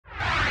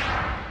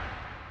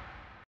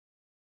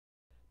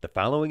The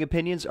following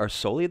opinions are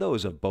solely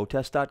those of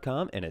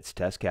BoatTEST.com and its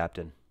test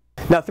captain.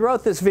 Now,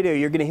 throughout this video,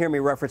 you're going to hear me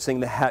referencing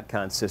the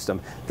HatCon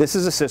system. This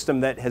is a system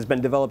that has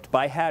been developed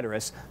by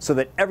Hatteras so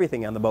that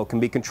everything on the boat can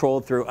be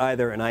controlled through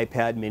either an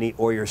iPad mini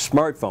or your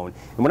smartphone.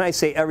 And when I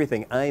say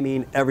everything, I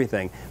mean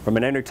everything. From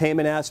an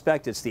entertainment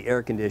aspect, it's the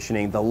air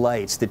conditioning, the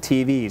lights, the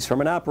TVs. From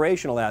an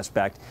operational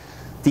aspect,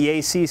 the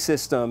AC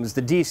systems,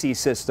 the DC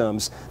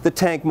systems, the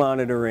tank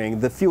monitoring,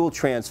 the fuel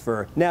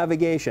transfer,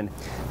 navigation.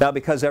 Now,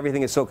 because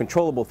everything is so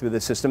controllable through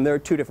this system, there are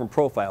two different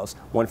profiles,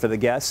 one for the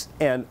guests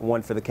and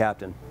one for the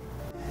captain.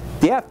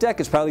 The aft deck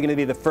is probably going to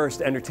be the first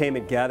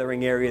entertainment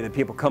gathering area that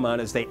people come on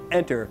as they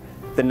enter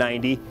the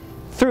 90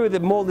 through the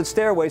molded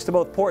stairways to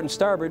both port and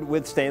starboard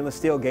with stainless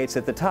steel gates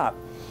at the top.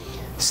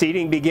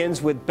 Seating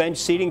begins with bench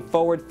seating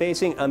forward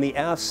facing on the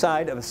aft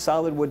side of a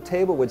solid wood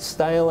table with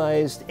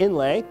stylized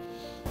inlay.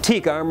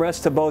 Teak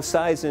armrests to both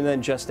sides, and then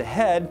just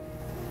ahead,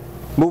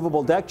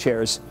 movable deck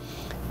chairs.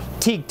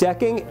 Teak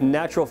decking,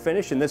 natural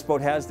finish, and this boat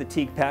has the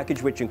teak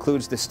package, which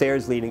includes the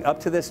stairs leading up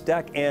to this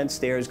deck and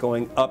stairs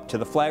going up to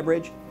the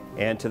flybridge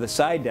and to the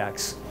side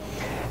decks.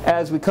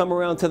 As we come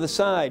around to the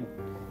side,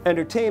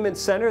 entertainment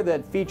center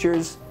that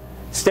features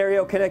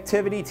stereo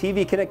connectivity,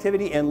 TV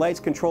connectivity, and lights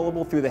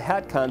controllable through the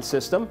HatCon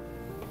system.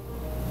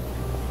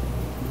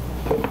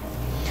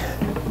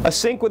 A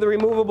sink with a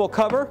removable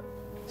cover.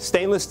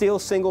 Stainless steel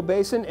single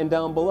basin, and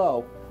down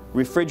below,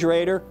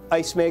 refrigerator,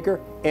 ice maker,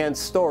 and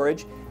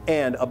storage.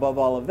 And above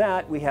all of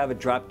that, we have a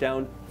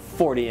drop-down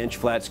 40-inch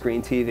flat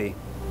screen TV.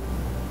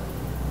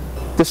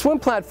 The swim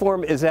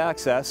platform is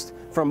accessed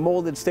from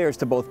molded stairs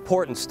to both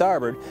port and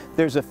starboard.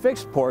 There's a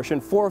fixed portion,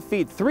 4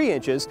 feet 3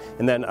 inches,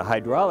 and then a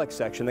hydraulic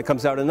section that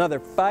comes out another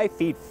 5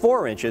 feet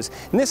 4 inches.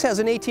 And this has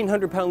an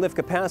 1,800-pound lift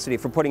capacity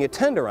for putting a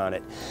tender on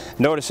it.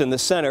 Notice in the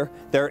center,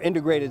 there are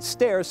integrated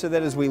stairs so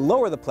that as we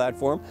lower the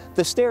platform,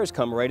 the stairs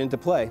come right into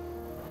play.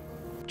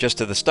 Just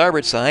to the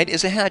starboard side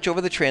is a hatch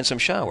over the transom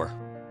shower.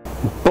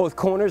 Both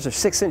corners are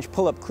 6-inch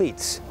pull-up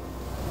cleats.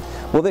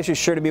 Well, this is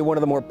sure to be one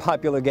of the more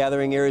popular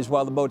gathering areas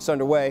while the boat's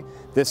underway.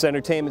 This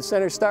entertainment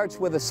center starts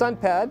with a sun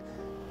pad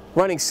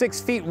running 6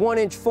 feet 1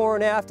 inch fore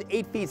and aft,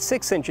 8 feet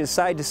 6 inches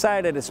side to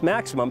side at its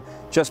maximum,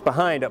 just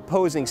behind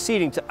opposing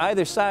seating to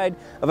either side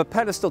of a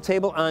pedestal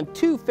table on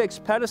 2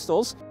 fixed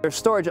pedestals. There's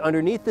storage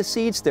underneath the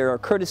seats, there are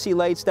courtesy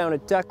lights down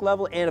at deck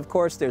level, and of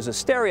course there's a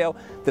stereo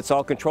that's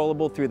all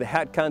controllable through the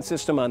HatCon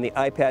system on the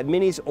iPad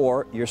minis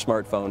or your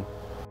smartphone.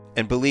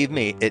 And believe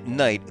me, at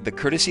night, the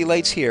courtesy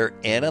lights here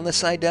and on the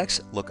side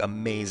decks look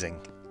amazing.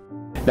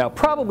 Now,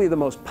 probably the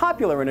most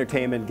popular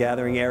entertainment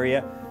gathering area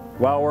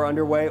while we're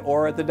underway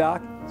or at the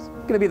dock is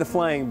going to be the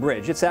flying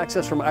bridge. It's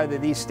accessed from either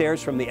these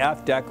stairs from the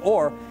aft deck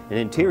or an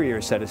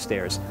interior set of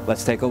stairs.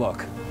 Let's take a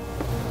look.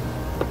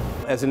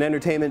 As an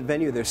entertainment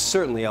venue, there's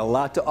certainly a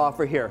lot to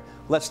offer here.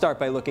 Let's start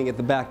by looking at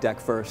the back deck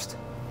first.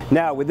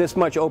 Now, with this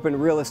much open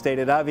real estate,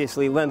 it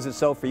obviously lends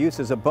itself for use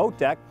as a boat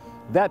deck.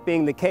 That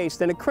being the case,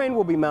 then a crane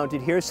will be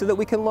mounted here so that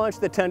we can launch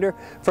the tender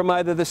from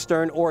either the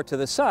stern or to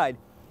the side.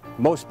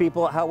 Most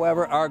people,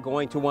 however, are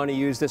going to want to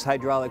use this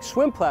hydraulic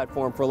swim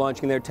platform for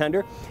launching their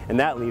tender, and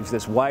that leaves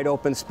this wide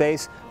open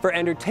space for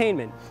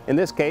entertainment. In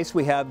this case,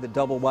 we have the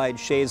double wide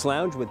chaise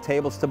lounge with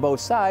tables to both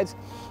sides,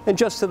 and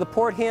just to the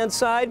port hand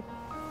side,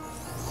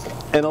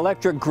 an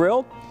electric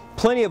grill,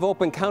 plenty of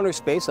open counter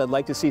space. I'd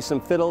like to see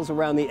some fiddles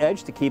around the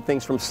edge to keep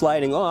things from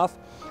sliding off.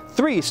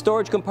 3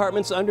 storage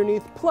compartments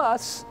underneath,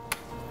 plus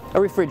a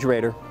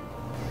refrigerator.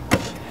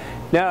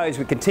 Now, as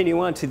we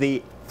continue on to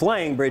the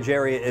flying bridge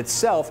area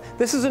itself,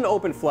 this is an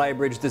open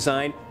flybridge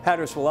design.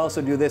 Hatteras will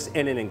also do this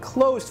in an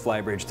enclosed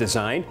flybridge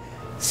design.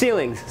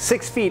 Ceiling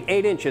 6 feet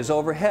 8 inches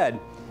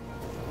overhead.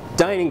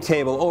 Dining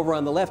table over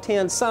on the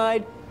left-hand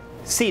side.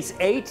 Seats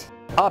 8.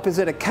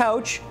 Opposite a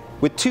couch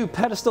with 2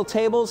 pedestal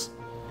tables.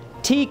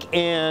 Teak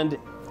and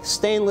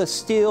stainless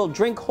steel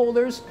drink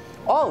holders.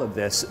 All of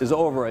this is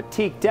over a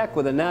teak deck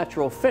with a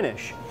natural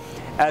finish.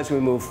 As we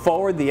move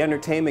forward, the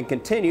entertainment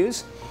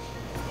continues.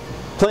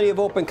 Plenty of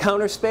open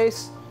counter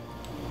space,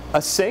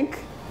 a sink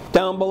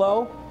down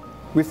below,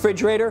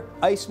 refrigerator,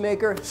 ice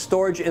maker,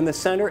 storage in the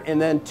center,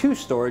 and then 2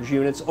 storage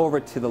units over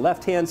to the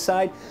left-hand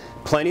side.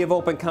 Plenty of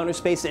open counter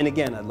space, and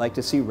again, I'd like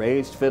to see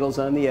raised fiddles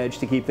on the edge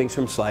to keep things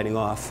from sliding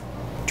off.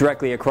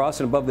 Directly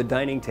across and above the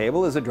dining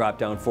table is a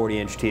drop-down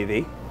 40-inch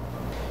TV.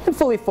 And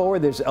fully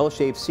forward, there's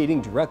L-shaped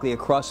seating directly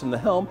across from the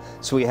helm,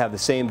 so we have the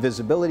same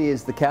visibility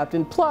as the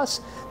captain, plus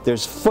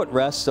there's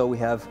footrests, so we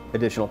have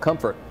additional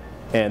comfort.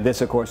 And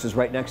this, of course, is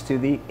right next to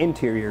the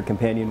interior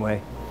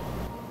companionway.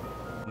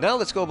 Now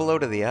let's go below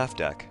to the aft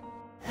deck.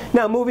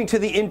 Now, moving to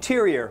the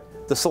interior,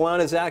 the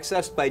salon is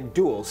accessed by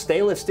dual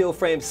stainless steel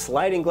frame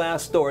sliding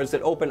glass doors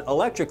that open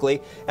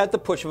electrically at the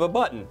push of a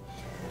button.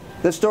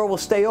 This door will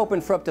stay open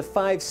for up to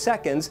 5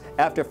 seconds.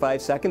 After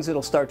 5 seconds,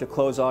 it'll start to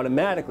close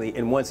automatically.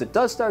 And once it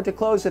does start to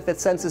close, if it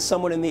senses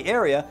someone in the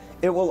area,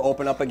 it will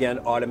open up again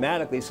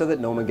automatically so that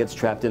no one gets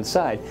trapped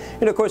inside.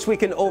 And of course, we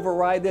can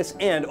override this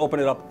and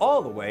open it up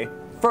all the way,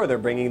 further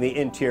bringing the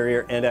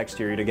interior and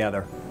exterior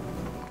together.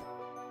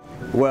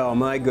 Well,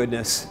 my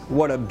goodness,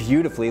 what a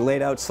beautifully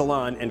laid out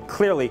salon, and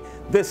clearly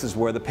this is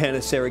where the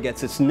Panacera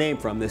gets its name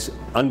from, this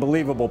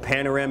unbelievable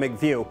panoramic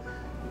view.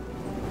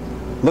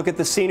 Look at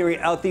the scenery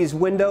out these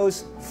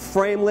windows,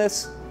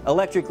 frameless,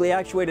 electrically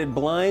actuated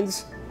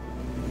blinds.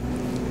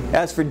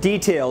 As for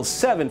details,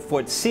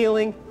 7-foot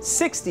ceiling,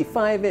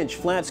 65-inch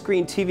flat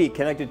screen TV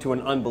connected to an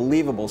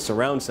unbelievable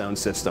surround sound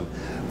system.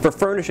 For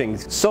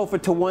furnishings, sofa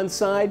to one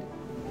side,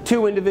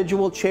 2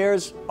 individual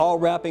chairs all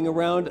wrapping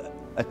around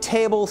a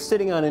table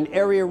sitting on an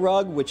area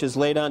rug which is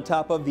laid on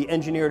top of the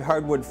engineered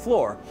hardwood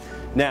floor.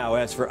 Now,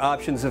 as for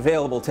options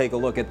available, take a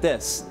look at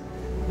this.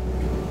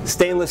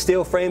 Stainless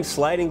steel frame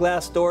sliding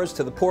glass doors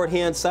to the port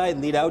hand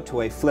side lead out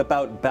to a flip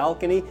out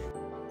balcony.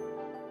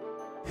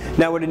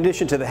 Now, in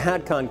addition to the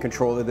Hatcon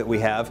controller that we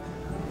have,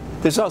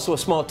 there's also a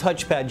small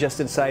touchpad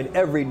just inside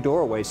every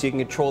doorway so you can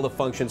control the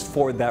functions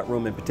for that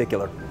room in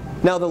particular.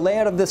 Now, the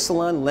layout of this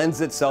salon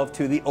lends itself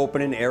to the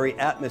open and airy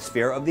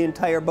atmosphere of the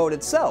entire boat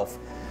itself.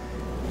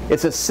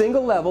 It's a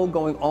single level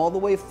going all the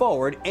way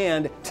forward,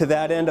 and to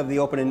that end of the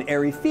open and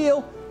airy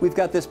feel, we've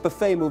got this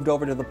buffet moved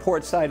over to the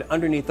port side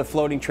underneath the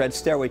floating tread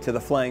stairway to the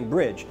flying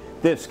bridge.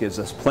 This gives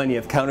us plenty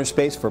of counter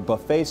space for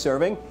buffet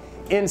serving.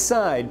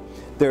 Inside,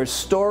 there's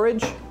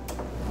storage,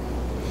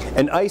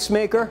 an ice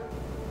maker,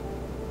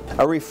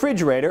 a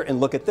refrigerator,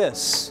 and look at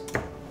this.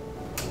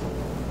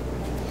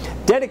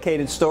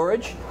 Dedicated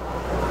storage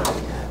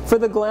for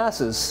the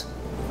glasses.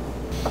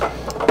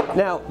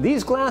 Now,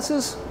 these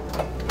glasses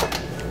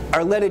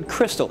are leaded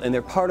crystal, and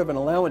they're part of an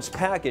allowance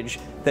package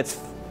that's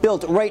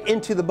built right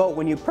into the boat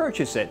when you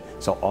purchase it.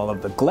 So all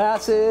of the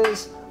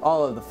glasses,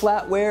 all of the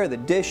flatware, the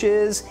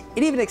dishes,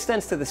 it even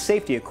extends to the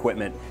safety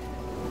equipment.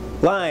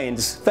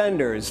 Lines,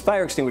 fenders,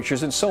 fire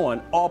extinguishers, and so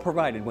on, all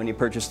provided when you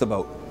purchase the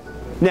boat.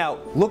 Now,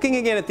 looking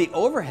again at the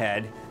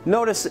overhead,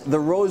 notice the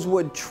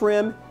rosewood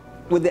trim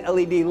with the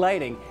LED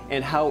lighting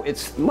and how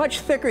it's much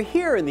thicker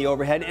here in the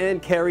overhead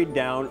and carried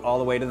down all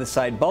the way to the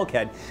side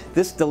bulkhead.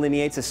 This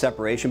delineates a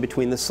separation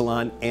between the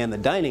salon and the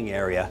dining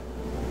area.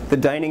 The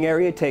dining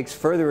area takes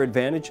further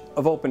advantage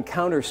of open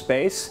counter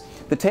space.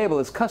 The table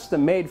is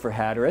custom made for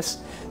Hatteras.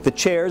 The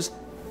chairs,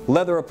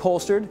 leather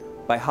upholstered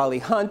by Holly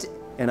Hunt,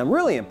 and I'm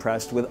really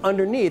impressed with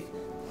underneath,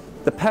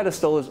 the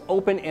pedestal is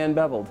open and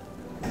beveled.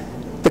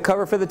 The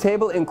cover for the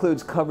table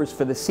includes covers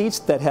for the seats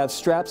that have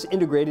straps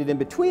integrated in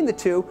between the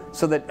two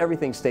so that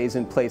everything stays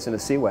in place in a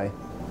seaway.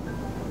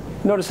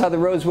 Notice how the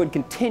rosewood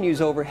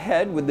continues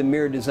overhead with the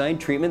mirror design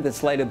treatment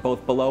that's lighted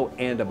both below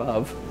and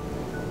above.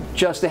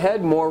 Just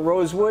ahead, more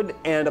rosewood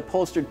and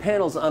upholstered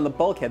panels on the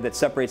bulkhead that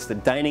separates the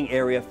dining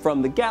area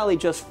from the galley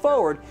just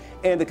forward,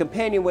 and the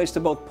companionways to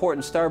both port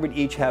and starboard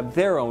each have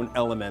their own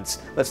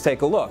elements. Let's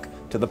take a look.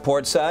 To the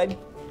port side,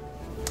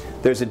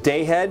 there's a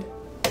day head,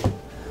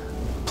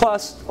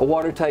 plus a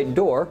watertight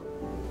door.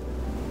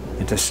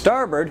 And to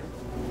starboard,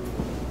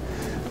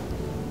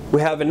 we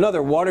have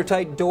another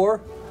watertight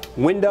door,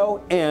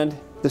 window, and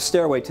the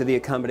stairway to the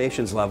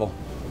accommodations level.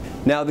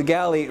 Now, the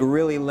galley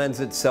really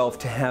lends itself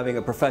to having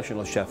a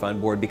professional chef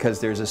on board because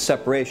there's a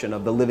separation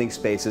of the living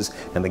spaces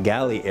and the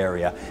galley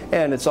area.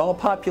 And it's all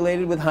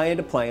populated with high-end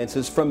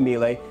appliances from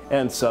Miele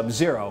and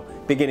Sub-Zero,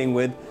 beginning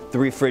with the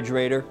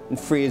refrigerator and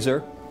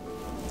freezer,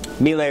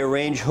 Miele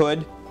range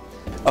hood,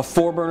 a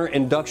 4-burner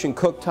induction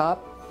cooktop,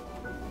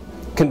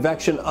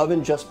 convection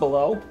oven just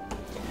below.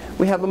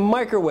 We have a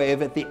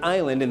microwave at the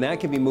island, and that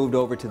can be moved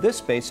over to this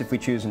space if we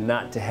choose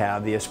not to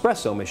have the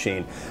espresso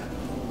machine.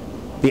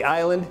 The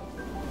island,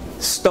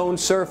 stone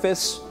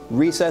surface,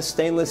 recessed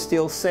stainless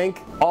steel sink.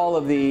 All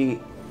of the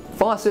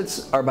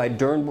faucets are by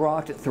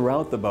Dernbrocht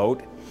throughout the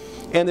boat,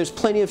 and there's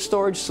plenty of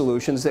storage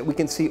solutions that we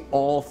can see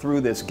all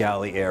through this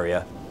galley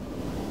area.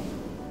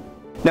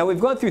 Now, we've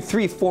gone through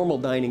 3 formal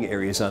dining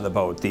areas on the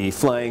boat, the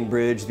flying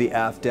bridge, the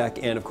aft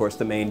deck, and of course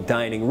the main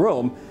dining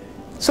room.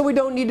 So we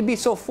don't need to be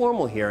so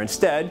formal here.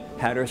 Instead,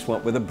 Hatteras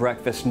went with a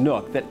breakfast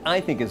nook that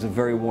I think is a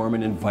very warm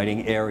and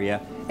inviting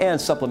area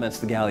and supplements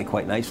the galley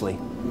quite nicely.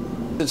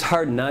 It's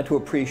hard not to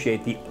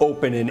appreciate the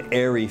open and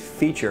airy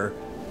feature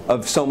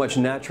of so much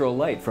natural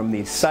light from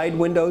the side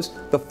windows,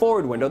 the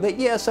forward window that,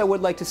 yes, I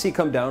would like to see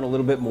come down a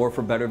little bit more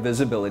for better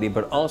visibility,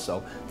 but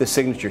also the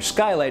signature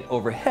skylight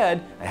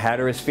overhead, a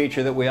Hatteras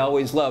feature that we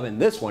always love, and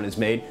this one is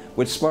made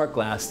with smart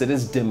glass that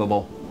is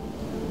dimmable.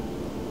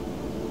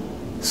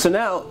 So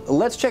now,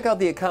 let's check out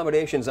the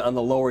accommodations on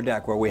the lower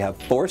deck where we have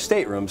 4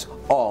 staterooms,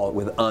 all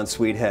with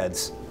ensuite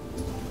heads.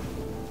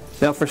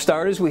 Now, for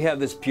starters, we have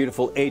this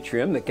beautiful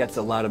atrium that gets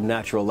a lot of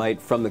natural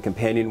light from the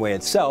companionway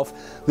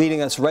itself,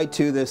 leading us right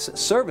to this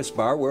service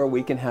bar where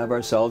we can have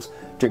ourselves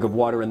a drink of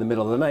water in the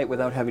middle of the night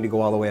without having to go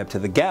all the way up to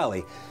the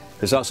galley.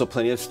 There's also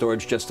plenty of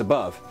storage just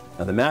above.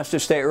 Now, the master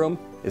stateroom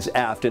is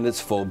aft in its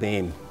full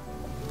beam.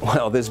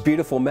 Well, this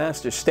beautiful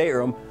master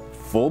stateroom,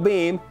 full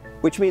beam,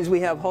 which means we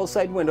have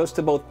hull-side windows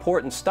to both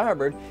port and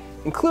starboard,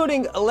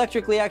 including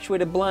electrically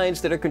actuated blinds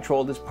that are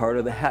controlled as part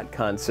of the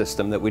Hatcon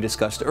system that we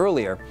discussed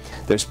earlier.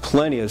 There's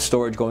plenty of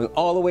storage going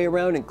all the way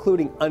around,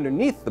 including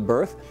underneath the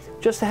berth.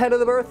 Just ahead of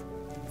the berth,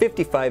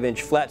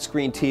 55-inch flat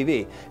screen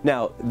TV.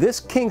 Now,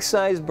 this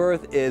king-size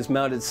berth is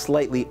mounted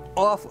slightly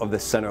off of the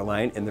center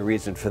line, and the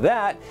reason for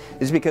that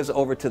is because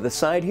over to the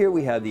side here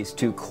we have these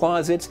two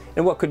closets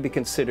and what could be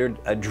considered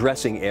a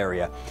dressing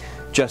area.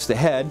 Just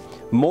ahead,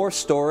 more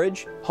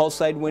storage,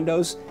 hull-side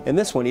windows, and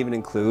this one even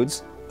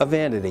includes a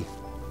vanity.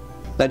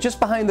 Now, just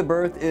behind the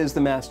berth is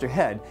the master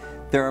head.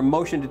 There are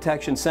motion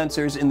detection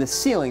sensors in the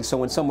ceiling, so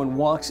when someone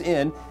walks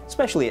in,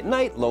 especially at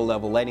night,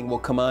 low-level lighting will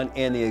come on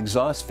and the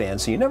exhaust fan,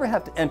 so you never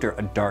have to enter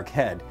a dark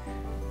head.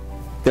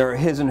 There are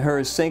his and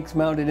hers sinks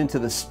mounted into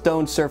the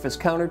stone surface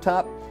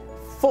countertop,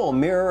 full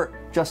mirror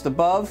just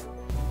above.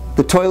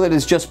 The toilet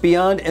is just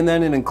beyond, and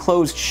then an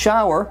enclosed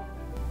shower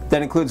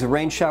that includes a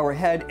rain shower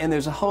head, and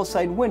there's a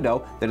hull-side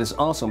window that is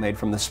also made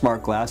from the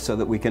smart glass so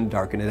that we can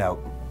darken it out.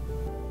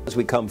 As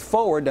we come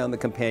forward down the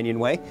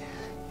companionway,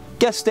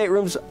 guest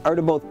staterooms are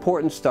to both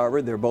port and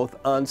starboard. They're both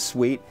en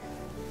suite.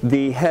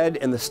 The head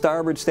in the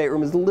starboard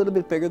stateroom is a little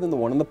bit bigger than the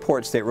one in the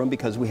port stateroom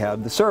because we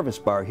have the service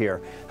bar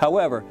here.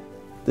 However,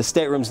 the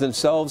staterooms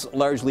themselves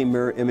largely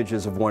mirror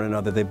images of one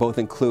another. They both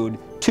include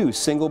two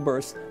single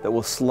berths that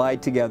will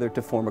slide together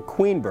to form a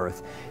queen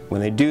berth.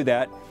 When they do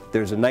that,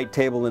 there's a night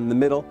table in the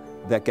middle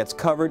that gets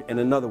covered and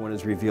another one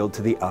is revealed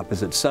to the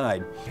opposite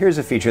side. Here's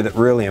a feature that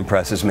really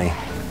impresses me.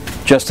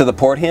 Just to the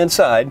port-hand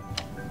side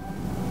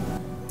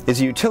is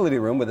a utility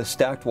room with a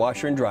stacked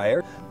washer and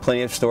dryer,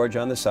 plenty of storage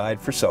on the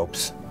side for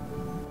soaps.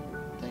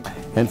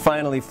 And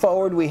finally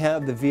forward we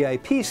have the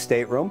VIP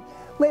stateroom,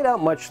 laid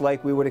out much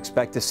like we would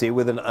expect to see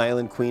with an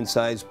island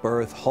queen-size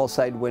berth,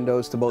 hull-side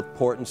windows to both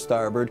port and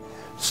starboard,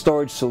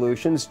 storage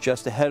solutions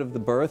just ahead of the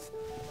berth,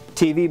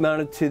 TV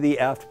mounted to the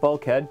aft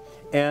bulkhead,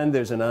 and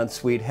there's an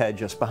ensuite head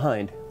just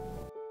behind.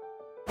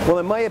 Well,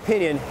 in my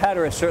opinion,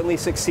 Hatteras certainly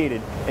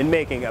succeeded in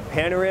making a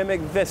panoramic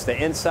vista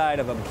inside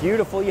of a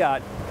beautiful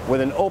yacht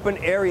with an open,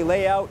 airy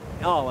layout,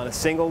 all on a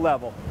single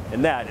level.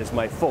 And that is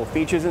my full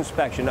features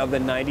inspection of the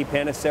 90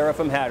 Panacera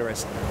from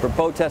Hatteras. For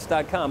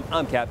BoatTEST.com,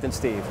 I'm Captain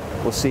Steve.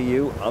 We'll see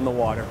you on the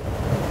water.